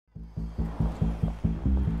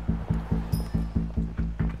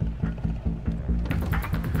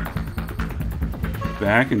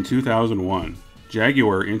Back in 2001,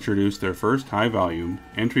 Jaguar introduced their first high-volume,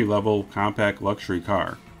 entry-level compact luxury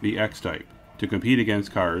car, the X-type, to compete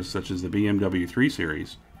against cars such as the BMW 3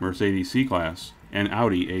 Series, Mercedes C-Class, and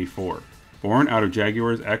Audi A4. Born out of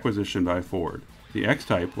Jaguar's acquisition by Ford, the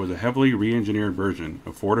X-type was a heavily re-engineered version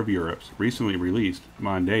of Ford of Europe's recently released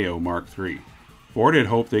Mondeo Mark III. Ford had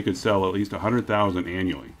hoped they could sell at least 100,000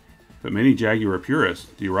 annually, but many Jaguar purists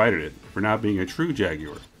derided it for not being a true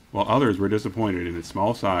Jaguar, while others were disappointed in its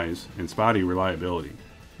small size and spotty reliability,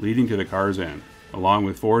 leading to the car's end, along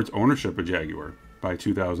with Ford's ownership of Jaguar by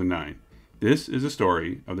 2009. This is a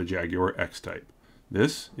story of the Jaguar X-type.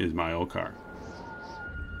 This is my old car.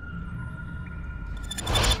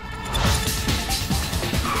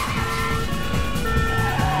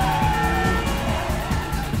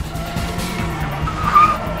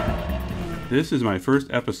 This is my first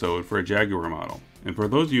episode for a Jaguar model, and for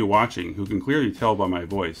those of you watching who can clearly tell by my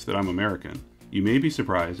voice that I'm American, you may be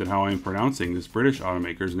surprised at how I am pronouncing this British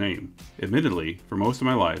automaker's name. Admittedly, for most of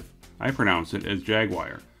my life, I pronounced it as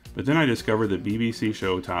Jaguar, but then I discovered the BBC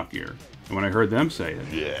show Top Gear, and when I heard them say it,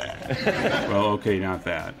 yeah. Well, okay, not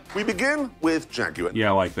that. We begin with Jaguar.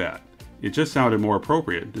 Yeah, like that. It just sounded more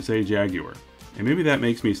appropriate to say Jaguar, and maybe that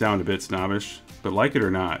makes me sound a bit snobbish, but like it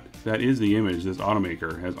or not, that is the image this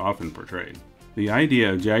automaker has often portrayed. The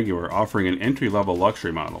idea of Jaguar offering an entry-level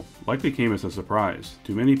luxury model likely came as a surprise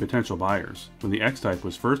to many potential buyers when the X-type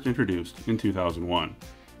was first introduced in 2001.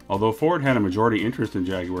 Although Ford had a majority interest in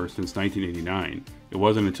Jaguar since 1989, it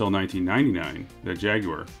wasn't until 1999 that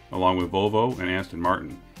Jaguar, along with Volvo and Aston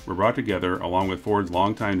Martin, were brought together along with Ford's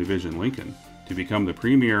longtime division Lincoln to become the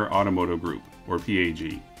Premier Automotive Group, or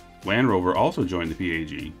PAG. Land Rover also joined the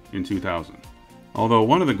PAG in 2000. Although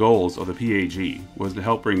one of the goals of the PAG was to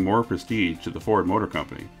help bring more prestige to the Ford Motor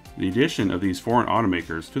Company, the addition of these foreign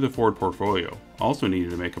automakers to the Ford portfolio also needed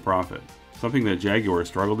to make a profit, something that Jaguar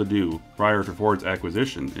struggled to do prior to Ford's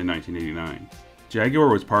acquisition in 1989. Jaguar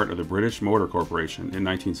was part of the British Motor Corporation in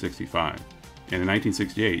 1965, and in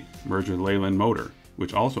 1968 merged with Leyland Motor,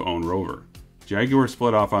 which also owned Rover. Jaguar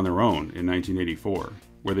split off on their own in 1984,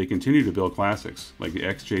 where they continued to build classics like the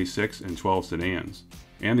XJ6 and 12 sedans,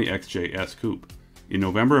 and the XJS Coupe. In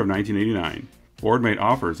November of 1989, Ford made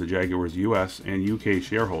offers to Jaguar's US and UK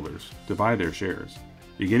shareholders to buy their shares,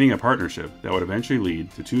 beginning a partnership that would eventually lead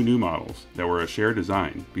to two new models that were a shared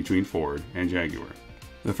design between Ford and Jaguar.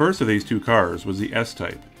 The first of these two cars was the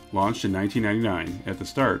S-type, launched in 1999 at the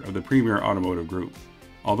start of the Premier Automotive Group.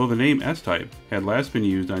 Although the name S-type had last been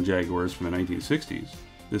used on Jaguars from the 1960s,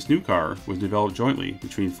 this new car was developed jointly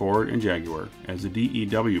between Ford and Jaguar as the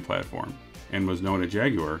DEW platform, and was known at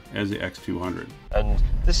Jaguar as the X200. And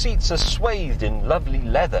the seats are swathed in lovely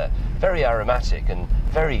leather, very aromatic and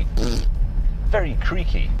very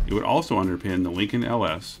creaky. It would also underpin the Lincoln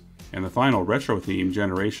LS and the final retro-themed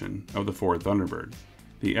generation of the Ford Thunderbird.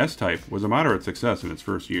 The S-Type was a moderate success in its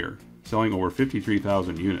first year, selling over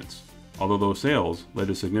 53,000 units, although those sales led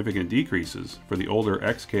to significant decreases for the older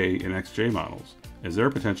XK and XJ models, as their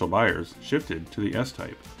potential buyers shifted to the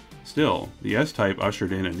S-Type. Still, the S-Type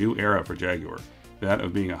ushered in a new era for Jaguar, that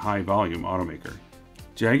of being a high-volume automaker.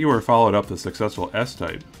 Jaguar followed up the successful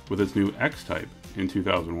S-Type with its new X-Type in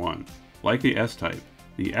 2001. Like the S-Type,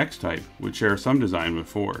 the X-Type would share some design with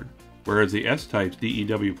Ford, whereas the S-Type's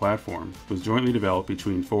DEW platform was jointly developed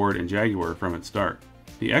between Ford and Jaguar from its start.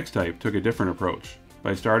 The X-Type took a different approach,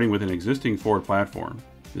 by starting with an existing Ford platform,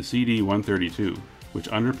 the CD132, which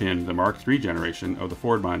underpinned the Mark III generation of the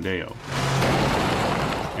Ford Mondeo,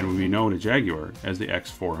 and would be known to Jaguar as the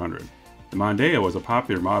X400. The Mondeo was a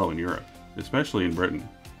popular model in Europe, especially in Britain,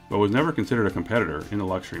 but was never considered a competitor in the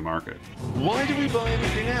luxury market. Why do we buy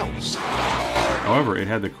anything else? However, it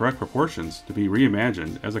had the correct proportions to be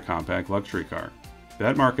reimagined as a compact luxury car.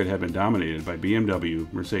 That market had been dominated by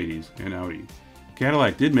BMW, Mercedes, and Audi.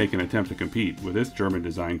 Cadillac did make an attempt to compete with its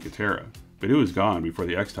German-designed Catera, but it was gone before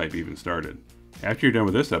the X-Type even started. After you're done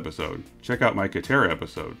with this episode, check out my Catera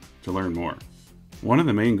episode to learn more. One of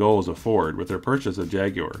the main goals of Ford with their purchase of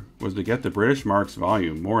Jaguar was to get the British marque's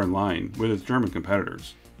volume more in line with its German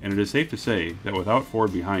competitors, and it is safe to say that without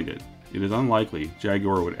Ford behind it, it is unlikely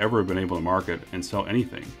Jaguar would ever have been able to market and sell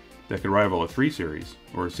anything that could rival a 3 Series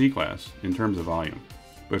or a C-Class in terms of volume.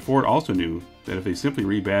 But Ford also knew that if they simply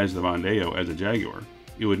rebadged the Mondeo as a Jaguar,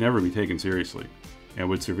 it would never be taken seriously, and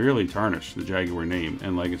would severely tarnish the Jaguar name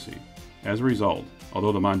and legacy. As a result,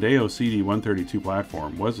 although the Mondeo CD132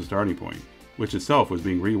 platform was the starting point, which itself was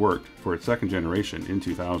being reworked for its second generation in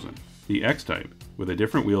 2000, the X-Type, with a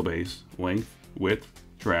different wheelbase, length, width,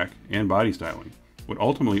 track, and body styling, would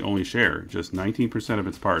ultimately only share just 19% of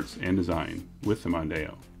its parts and design with the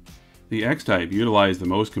Mondeo. The X-type utilized the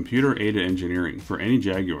most computer-aided engineering for any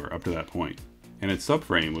Jaguar up to that point, and its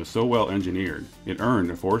subframe was so well engineered it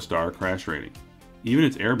earned a 4-star crash rating. Even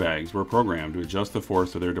its airbags were programmed to adjust the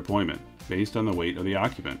force of their deployment based on the weight of the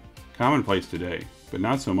occupant, commonplace today, but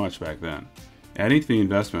not so much back then. Adding to the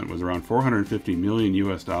investment was around $450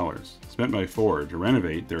 million spent by Ford to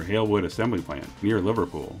renovate their Halewood assembly plant near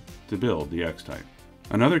Liverpool to build the X-type.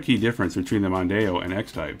 Another key difference between the Mondeo and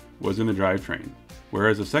X-type was in the drivetrain.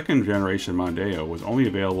 Whereas the second generation Mondeo was only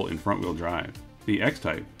available in front-wheel drive, the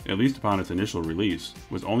X-type, at least upon its initial release,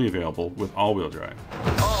 was only available with all-wheel drive.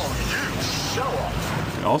 Oh, you show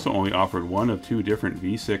off! It also only offered one of 2 different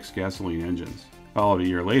V6 gasoline engines, followed a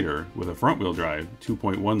year later with a front-wheel drive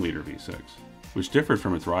 2.1-liter V6, which differed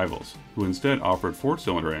from its rivals, who instead offered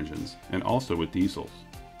 4-cylinder engines and also with diesels.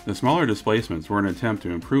 The smaller displacements were an attempt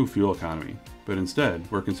to improve fuel economy, but instead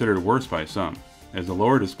were considered worse by some, as the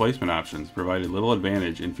lower displacement options provided little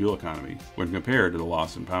advantage in fuel economy when compared to the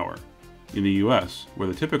loss in power. In the US, where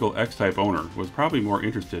the typical X-type owner was probably more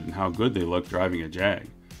interested in how good they looked driving a Jag,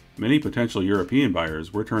 many potential European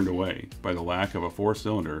buyers were turned away by the lack of a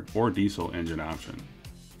 4-cylinder or diesel engine option.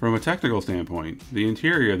 From a technical standpoint, the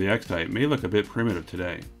interior of the X-type may look a bit primitive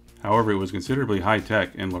today. However, it was considerably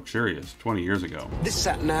high-tech and luxurious 20 years ago. This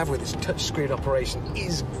sat-nav with its touchscreen operation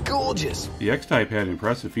is gorgeous! The X-type had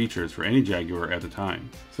impressive features for any Jaguar at the time,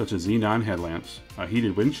 such as xenon headlamps, a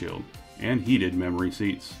heated windshield, and heated memory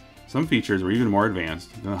seats. Some features were even more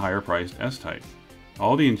advanced than the higher-priced S-type.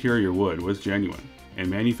 All the interior wood was genuine,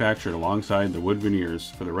 and manufactured alongside the wood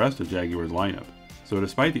veneers for the rest of Jaguar's lineup. So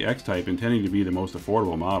despite the X-type intending to be the most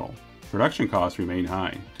affordable model, production costs remained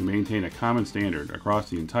high to maintain a common standard across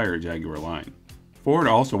the entire Jaguar line. Ford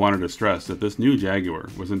also wanted to stress that this new Jaguar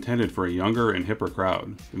was intended for a younger and hipper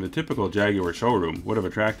crowd than the typical Jaguar showroom would have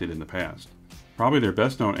attracted in the past. Probably their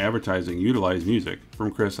best-known advertising utilized music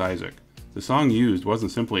from Chris Isaak. The song used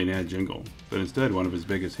wasn't simply an ad jingle, but instead one of his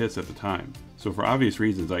biggest hits at the time, so for obvious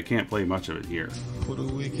reasons I can't play much of it here. What a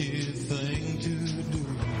wicked thing to do.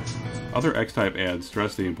 Other X-type ads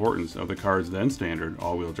stress the importance of the car's then standard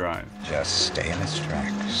all-wheel drive. Just stay in its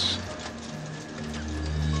tracks.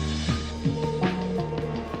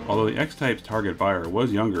 Although the X-type's target buyer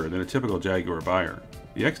was younger than a typical Jaguar buyer,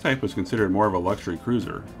 the X-type was considered more of a luxury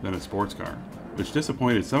cruiser than a sports car, which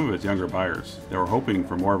disappointed some of its younger buyers that were hoping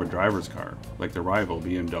for more of a driver's car, like the rival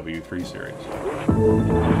BMW 3 Series.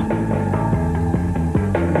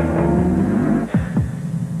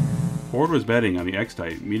 Ford was betting on the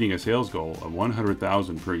X-type meeting a sales goal of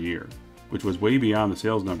 100,000 per year, which was way beyond the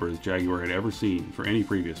sales numbers Jaguar had ever seen for any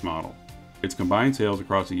previous model. Its combined sales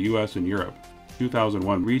across the US and Europe,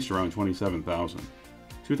 2001 reached around 27,000.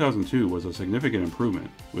 2002 was a significant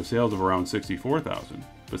improvement, with sales of around 64,000,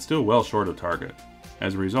 but still well short of target.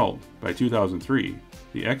 As a result, by 2003,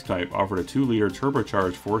 the X-type offered a 2-liter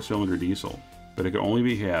turbocharged 4-cylinder diesel, but it could only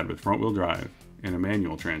be had with front-wheel drive and a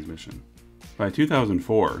manual transmission. By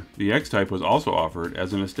 2004, the X-type was also offered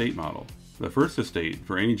as an estate model, the first estate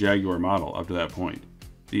for any Jaguar model up to that point.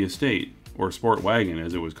 The estate, or sport wagon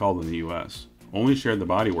as it was called in the US, only shared the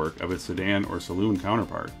bodywork of its sedan or saloon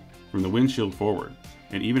counterpart, from the windshield forward,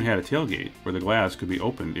 and even had a tailgate where the glass could be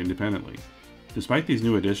opened independently. Despite these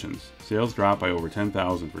new additions, sales dropped by over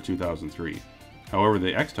 10,000 for 2003. However,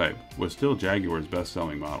 the X-type was still Jaguar's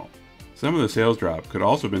best-selling model. Some of the sales drop could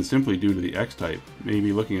also have been simply due to the X-type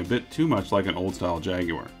maybe looking a bit too much like an old-style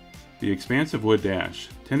Jaguar. The expansive wood dash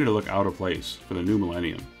tended to look out of place for the new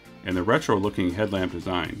millennium, and the retro-looking headlamp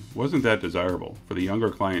design wasn't that desirable for the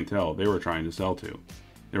younger clientele they were trying to sell to.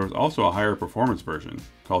 There was also a higher performance version,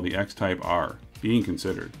 called the X-type R, being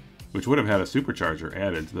considered, which would have had a supercharger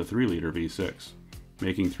added to the 3-liter V6,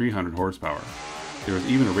 making 300 horsepower. There was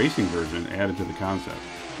even a racing version added to the concept,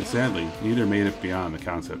 but sadly, neither made it beyond the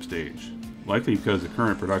concept stage, likely because the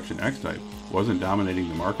current production X-type wasn't dominating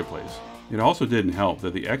the marketplace. It also didn't help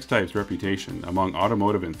that the X-type's reputation among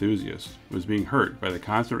automotive enthusiasts was being hurt by the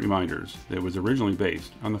constant reminders that it was originally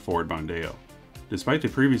based on the Ford Mondeo, despite the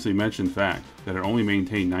previously mentioned fact that it only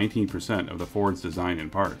maintained 19% of the Ford's design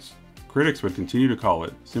and parts. Critics would continue to call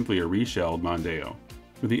it simply a reshelled Mondeo.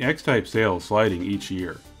 With the X-type sales sliding each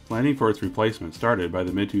year, planning for its replacement started by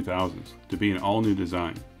the mid-2000s to be an all-new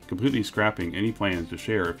design, completely scrapping any plans to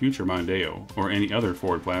share a future Mondeo or any other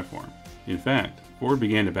Ford platform. In fact, Ford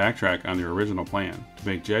began to backtrack on their original plan to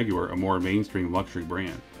make Jaguar a more mainstream luxury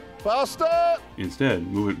brand. Faster! Instead,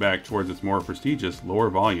 move it back towards its more prestigious,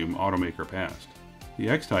 lower-volume automaker past. The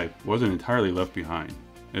X-type wasn't entirely left behind,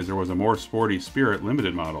 as there was a more sporty Spirit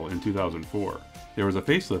Limited model in 2004. There was a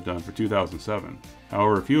facelift done for 2007,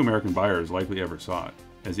 however few American buyers likely ever saw it,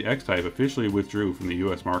 as the X-type officially withdrew from the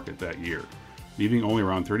US market that year. leaving only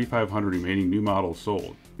around 3,500 remaining new models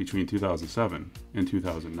sold between 2007 and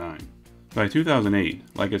 2009. By 2008,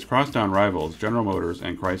 like its crosstown rivals General Motors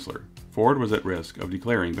and Chrysler, Ford was at risk of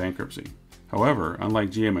declaring bankruptcy. However,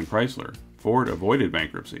 unlike GM and Chrysler, Ford avoided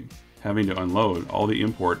bankruptcy, having to unload all the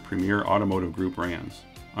import Premier Automotive Group brands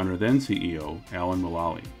under then CEO Alan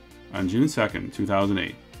Mulally. On June 2,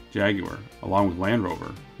 2008, Jaguar, along with Land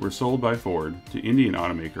Rover, were sold by Ford to Indian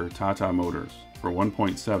automaker Tata Motors for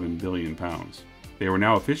 £1.7 billion. They were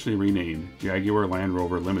now officially renamed Jaguar Land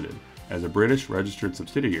Rover Limited as a British registered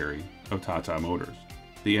subsidiary of Tata Motors.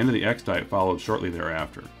 The end of the X-type followed shortly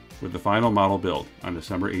thereafter, with the final model built on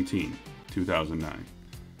December 18, 2009.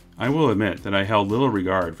 I will admit that I held little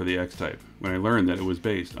regard for the X-type when I learned that it was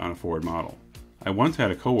based on a Ford model. I once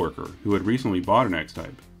had a coworker who had recently bought an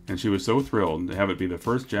X-type, and she was so thrilled to have it be the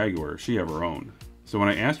first Jaguar she ever owned. So when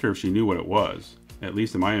I asked her if she knew what it was, at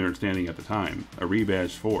least in my understanding at the time, a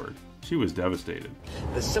rebadged Ford, she was devastated.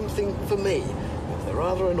 There's something, for me, of the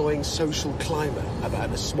rather annoying social climate about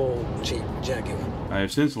a small, cheap Jaguar. I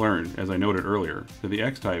have since learned, as I noted earlier, that the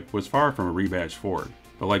X-type was far from a rebadged Ford,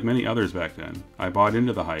 but like many others back then, I bought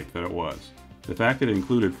into the hype that it was. The fact that it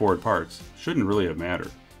included Ford parts shouldn't really have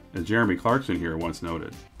mattered, as Jeremy Clarkson here once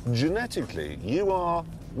noted. Genetically, you are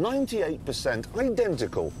 98%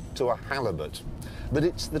 identical to a halibut, but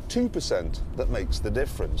it's the 2% that makes the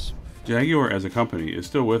difference. Jaguar as a company is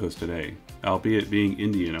still with us today, albeit being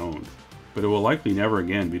Indian owned, but it will likely never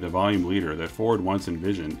again be the volume leader that Ford once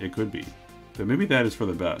envisioned it could be. But maybe that is for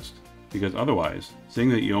the best, because otherwise, saying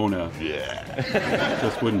that you own a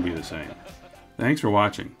just wouldn't be the same. Thanks for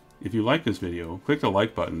watching. If you like this video, click the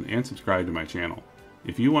like button and subscribe to my channel.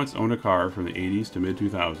 If you once owned a car from the 80s to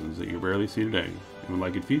mid-2000s that you rarely see today and would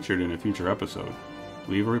like it featured in a future episode,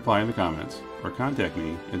 leave a reply in the comments or contact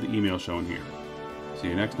me at the email shown here. See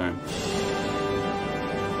you next time.